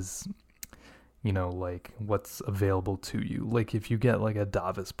versus, like what's available to you. Like if you get like a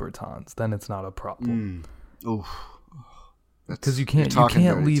Davis Bertans, then it's not a problem. Oof. Because you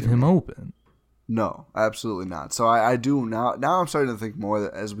can't leave him open. No, absolutely not. So I do now. Now I'm starting to think more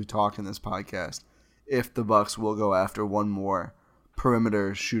that as we talk in this podcast, if the Bucks will go after one more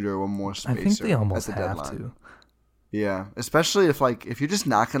perimeter shooter, one more spacer, I think they almost at the have deadline. to. Yeah, especially if you're just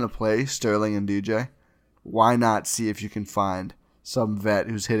not going to play Sterling and DJ, why not see if you can find some vet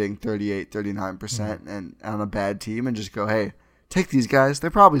who's hitting 38, 39% and on a bad team and just go, hey, take these guys. They're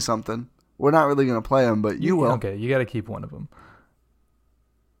probably something. We're not really going to play them, but you will. Okay, you got to keep one of them.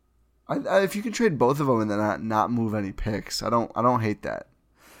 If you can trade both of them and then not move any picks, I don't hate that.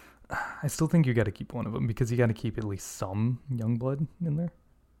 I still think you got to keep one of them because you got to keep at least some young blood in there.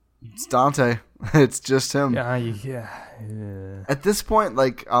 It's Dante. It's just him. Yeah. At this point,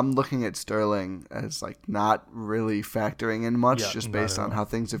 like, I'm looking at Sterling as like not really factoring in much, just based on how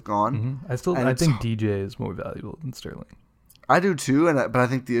things have gone. Mm-hmm. I think DJ is more valuable than Sterling. I do too, but I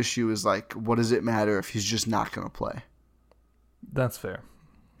think the issue is like, what does it matter if he's just not going to play? That's fair.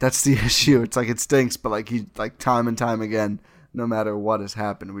 That's the issue. It's like it stinks, but like he time and time again, no matter what has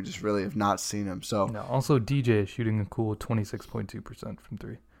happened, we just really have not seen him. So no, also DJ is shooting a cool 26.2% from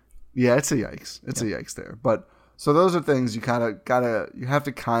three. Yeah, it's a yikes. It's a yikes there. But so those are things you have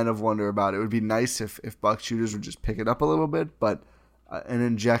to kind of wonder about. It would be nice if Buck shooters would just pick it up a little bit, but an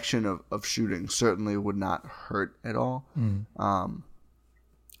injection of shooting certainly would not hurt at all.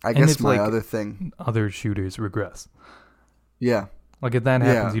 I guess my other thing, other shooters regress. Yeah. Like if that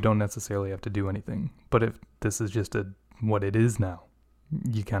happens, you don't necessarily have to do anything. But if this is just what it is now,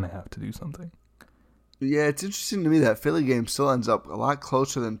 you kind of have to do something. Yeah, it's interesting to me that Philly game still ends up a lot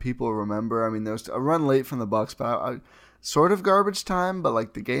closer than people remember. I mean, there was a run late from the Bucks, but sort of garbage time. But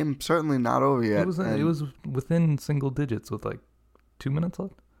like the game certainly not over yet. It was within single digits with like 2 minutes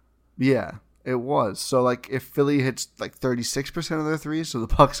left. Yeah, it was. So like if Philly hits like 36% of their threes, so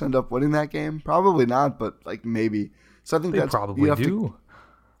the Bucks end up winning that game. Probably not, but like maybe. So I think they probably do.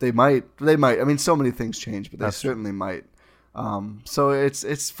 They might. I mean, so many things change, but they certainly might. So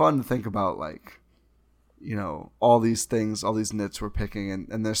it's fun to think about, like, all these things, all these nits we're picking,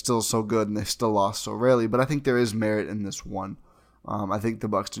 and they're still so good, and they've still lost so rarely. But I think there is merit in this one. I think the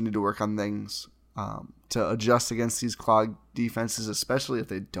Bucks do need to work on things to adjust against these clogged defenses, especially if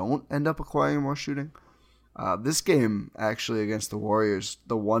they don't end up acquiring more shooting. This game, actually, against the Warriors,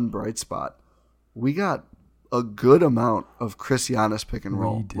 the one bright spot, we got a good amount of Chris Giannis pick and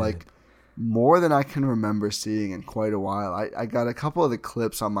roll. Like, more than I can remember seeing in quite a while. I got a couple of the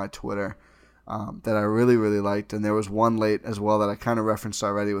clips on my Twitter that I really, really liked, and there was one late as well that I kind of referenced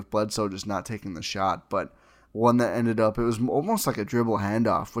already with Bledsoe just not taking the shot, but one that ended up, it was almost like a dribble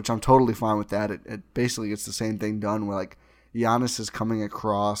handoff, which I'm totally fine with that. It basically gets the same thing done where, like, Giannis is coming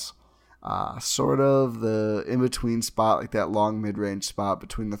across sort of the in-between spot, like that long mid-range spot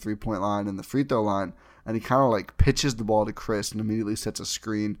between the three-point line and the free throw line, and he kind of like pitches the ball to Chris and immediately sets a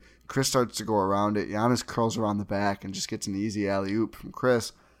screen. Chris starts to go around it. Giannis curls around the back and just gets an easy alley-oop from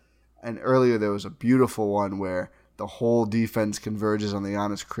Chris. And earlier there was a beautiful one where the whole defense converges on the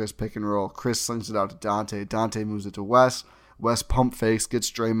Giannis-Chris pick and roll. Chris slings it out to Dante. Dante moves it to Wes. Wes pump fakes,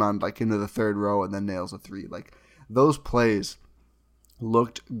 gets Draymond like into the third row, and then nails a three. Like, those plays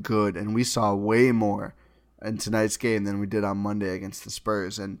looked good, and we saw way more in tonight's game than we did on Monday against the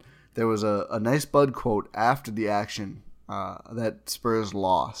Spurs. And there was a nice Bud quote after the action that Spurs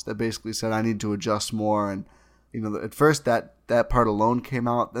lost that basically said, I need to adjust more. And, you know, at first that part alone came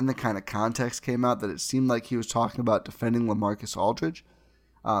out. Then the kind of context came out that it seemed like he was talking about defending LaMarcus Aldridge.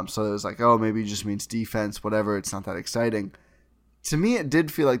 So it was like, oh, maybe he just means defense, whatever. It's not that exciting. To me, it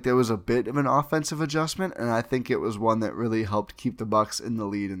did feel like there was a bit of an offensive adjustment, and I think it was one that really helped keep the Bucks in the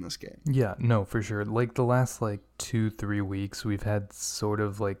lead in this game. Yeah, no, for sure. Like, the last, 2-3 weeks, we've had sort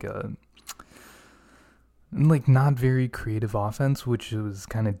of like a, not very creative offense, which was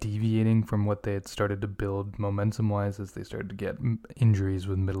kind of deviating from what they had started to build momentum-wise as they started to get injuries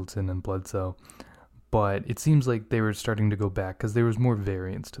with Middleton and Bledsoe. But it seems like they were starting to go back because there was more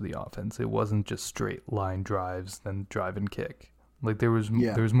variance to the offense. It wasn't just straight line drives, then drive and kick. Like, there was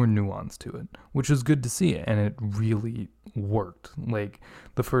more nuance to it, which was good to see, and it really worked. Like,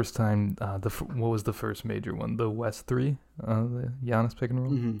 the first time, what was the first major one? The West 3, the Giannis pick and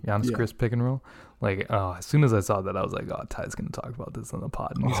roll? Mm-hmm. Giannis Chris pick and roll? Like, as soon as I saw that, I was like, oh, Ty's going to talk about this on the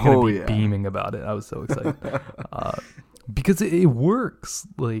pod, and he's going to be beaming about it. I was so excited. Because it works.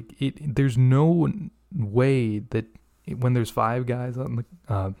 Like, there's no way that when there's 5 guys on the,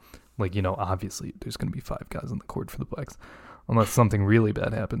 obviously there's going to be 5 guys on the court for the Bucks. Unless something really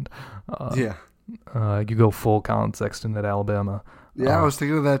bad happened. You go full Colin Sexton at Alabama. Yeah, I was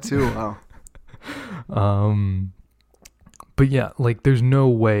thinking of that too. Wow. But yeah, there's no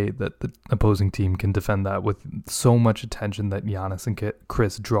way that the opposing team can defend that with so much attention that Giannis and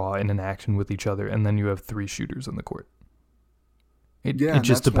Chris draw in an action with each other, and then you have 3 shooters on the court. It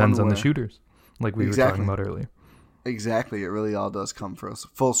just depends on the shooters, like we were talking about earlier. Exactly, it really all does come for us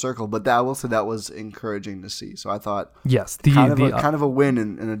full circle. But I will say that was encouraging to see. So I thought, yes, kind of a win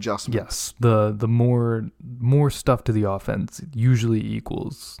and adjustment. Yes, the more stuff to the offense usually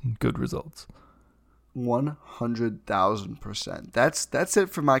equals good results. 100,000%. That's it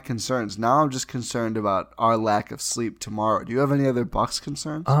for my concerns. Now I'm just concerned about our lack of sleep tomorrow. Do you have any other Bucks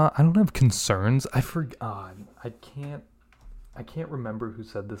concerns? I don't have concerns. I can't remember who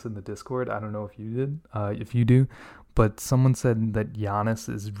said this in the Discord. I don't know if you did, if you do, but someone said that Giannis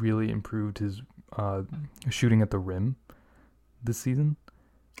has really improved his shooting at the rim this season.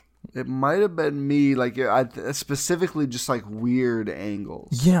 It might have been me, specifically just weird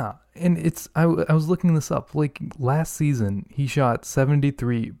angles. Yeah, and I was looking this up. Like, last season, he shot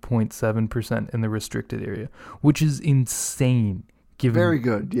 73.7% in the restricted area, which is insane. Very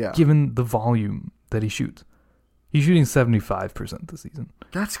good, yeah. Given the volume that he shoots. He's shooting 75% this season.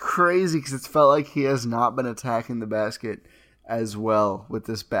 That's crazy because it's felt like he has not been attacking the basket as well with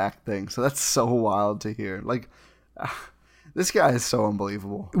this back thing. So that's so wild to hear. This guy is so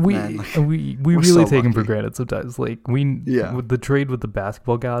unbelievable. We really so take him for granted sometimes. With the trade with the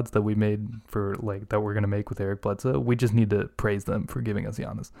basketball gods that we made for that we're gonna make with Eric Bledsoe, we just need to praise them for giving us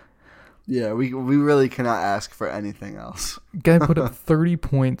Giannis. Yeah, we really cannot ask for anything else. Guy put up 30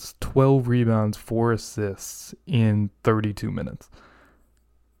 points, 12 rebounds, 4 assists in 32 minutes.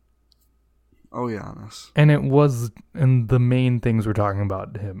 Oh, Giannis. And the main things we're talking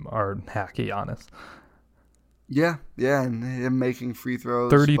about him are hacky Giannis. Yeah, and him making free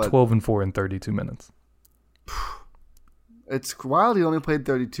throws. 30, 12, and 4 in 32 minutes. It's wild he only played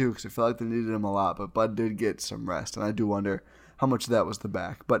 32 because I felt like they needed him a lot, but Bud did get some rest, and I do wonder how much of that was the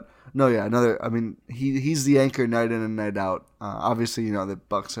back. But no, yeah, he's the anchor night in and night out. Obviously, the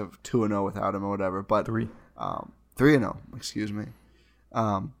Bucks have 2-0 without him or whatever, but 3-0, excuse me.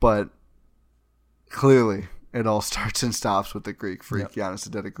 But clearly, it all starts and stops with the Greek freak, Giannis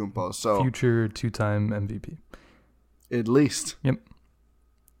Antetokounmpo. So future 2-time MVP, at least. Yep.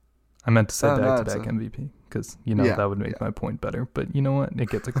 I meant to say back-to-back MVP because that would make my point better. But you know what? It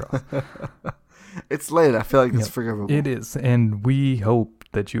gets across. It's late. I feel like it's forgivable. It is, and we hope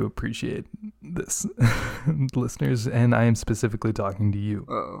that you appreciate this, listeners, and I am specifically talking to you.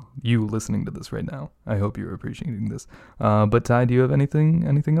 Uh-oh. You listening to this right now. I hope you're appreciating this. But Ty, do you have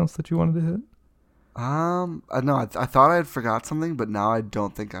anything else that you wanted to hit? No, I thought I had forgot something, but now I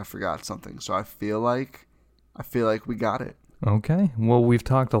don't think I forgot something. So I feel like we got it. Okay. Well, we've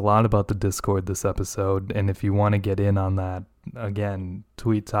talked a lot about the Discord this episode, and if you want to get in on that, again,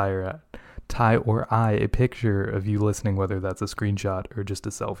 tweet Ty or I a picture of you listening, whether that's a screenshot or just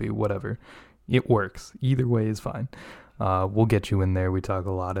a selfie, whatever. It works. Either way is fine. We'll get you in there. We talk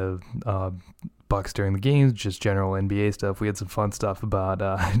a lot of Bucks during the games, just general NBA stuff. We had some fun stuff about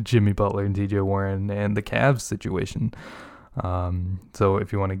Jimmy Butler and TJ Warren and the Cavs situation. So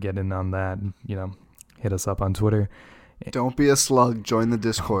if you want to get in on that, hit us up on Twitter. Don't be a slug. Join the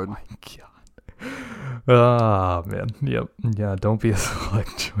Discord. Oh my God. Oh man. Yep. Yeah. Don't be a slug.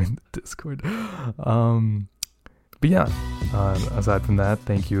 Join the Discord. But yeah, aside from that,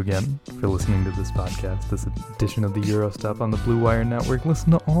 thank you again for listening to this podcast, this edition of the Euro Stuff on the Blue Wire Network.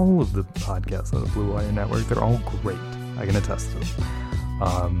 Listen to all of the podcasts on the Blue Wire Network. They're all great. I can attest to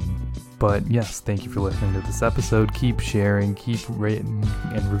them. But yes, thank you for listening to this episode. Keep sharing, keep rating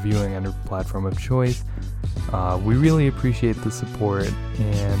and reviewing on your platform of choice. We really appreciate the support,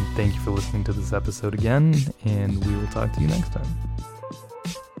 and thank you for listening to this episode again, and we will talk to you next time.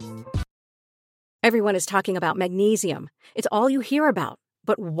 Everyone is talking about magnesium. It's all you hear about.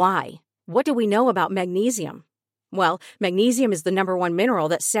 But why? What do we know about magnesium? Well, magnesium is the number one mineral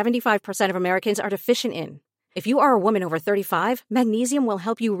that 75% of Americans are deficient in. If you are a woman over 35, magnesium will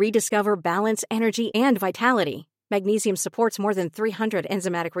help you rediscover balance, energy, and vitality. Magnesium supports more than 300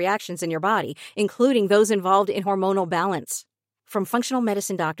 enzymatic reactions in your body, including those involved in hormonal balance. From functional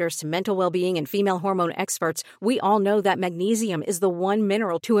medicine doctors to mental well-being and female hormone experts, we all know that magnesium is the one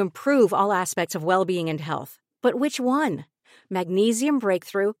mineral to improve all aspects of well-being and health. But which one? Magnesium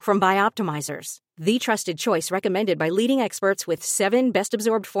Breakthrough from Bioptimizers, the trusted choice recommended by leading experts with 7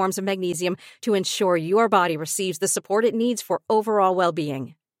 best-absorbed forms of magnesium to ensure your body receives the support it needs for overall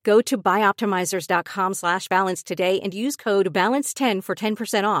well-being. Go to bioptimizers.com/balance today and use code BALANCE10 for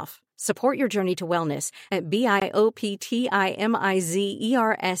 10% off. Support your journey to wellness at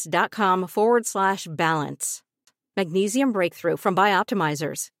bioptimizers.com/balance. Magnesium Breakthrough from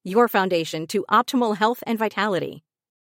Bioptimizers, your foundation to optimal health and vitality.